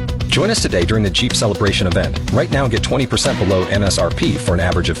Join us today during the Jeep Celebration event. Right now, get 20% below MSRP for an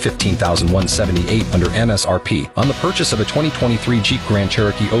average of $15,178 under MSRP on the purchase of a 2023 Jeep Grand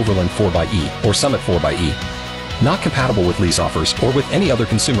Cherokee Overland 4xE or Summit 4xE. Not compatible with lease offers or with any other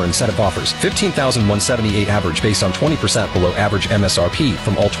consumer incentive offers. $15,178 average based on 20% below average MSRP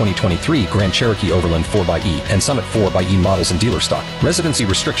from all 2023 Grand Cherokee Overland 4xE and Summit 4xE models in dealer stock. Residency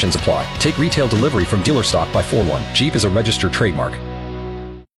restrictions apply. Take retail delivery from dealer stock by 4/1. Jeep is a registered trademark.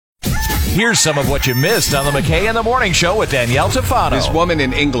 Here's some of what you missed on the McKay in the Morning Show with Danielle Tufano. This woman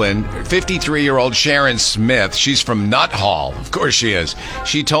in England, 53-year-old Sharon Smith, she's from Nuthall. Of course she is.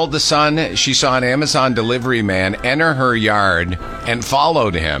 She told The Sun she saw an Amazon delivery man enter her yard and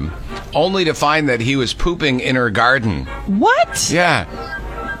followed him, only to find that he was pooping in her garden. What? Yeah.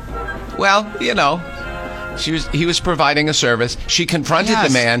 Well, you know, he was providing a service. She confronted the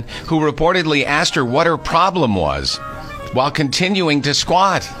man, who reportedly asked her what her problem was, while continuing to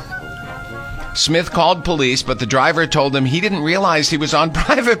squat. Smith called police, but the driver told him he didn't realize he was on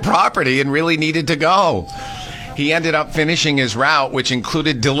private property and really needed to go. He ended up finishing his route, which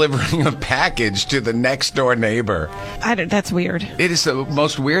included delivering a package to the next door neighbor. That's weird. It is the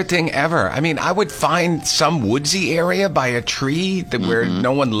most weird thing ever. I mean, I would find some woodsy area by a tree where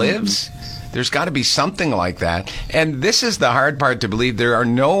no one lives. There's got to be something like that. And this is the hard part to believe. There are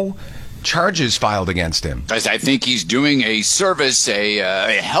no charges filed against him. Because I think he's doing a service,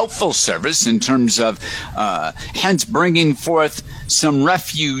 a helpful service in terms of hence bringing forth some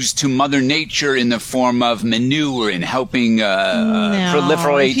refuse to Mother Nature in the form of manure and helping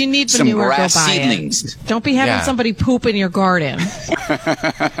proliferate if you need some manure, grass go buy seedlings. It. Don't be having somebody poop in your garden.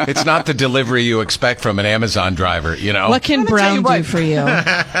 It's not the delivery you expect from an Amazon driver, you know. What can Brown do for you?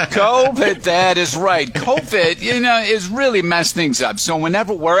 COVID, that is right. COVID, is really messed things up. So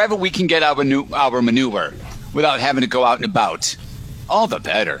wherever we can get our manure without having to go out and about, all the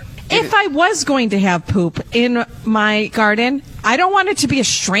better. If I was going to have poop in my garden, I don't want it to be a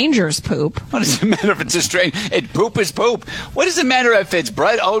stranger's poop. What does it matter if it's a stranger? Poop is poop. What does it matter if it's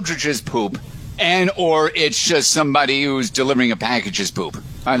Brett Eldridge's poop or it's just somebody who's delivering a package's poop?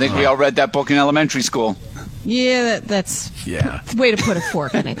 I think we all read that book in elementary school. Yeah, that's way to put a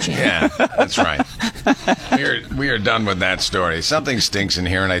fork in it, Jim. Yeah, that's right. We are done with that story. Something stinks in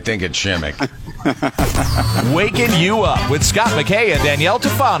here, and I think it's Shimmick. Waking you up with Scott McKay and Danielle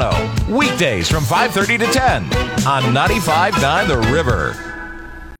Tufano. Weekdays from 5:30 to 10 on 95.9 The River.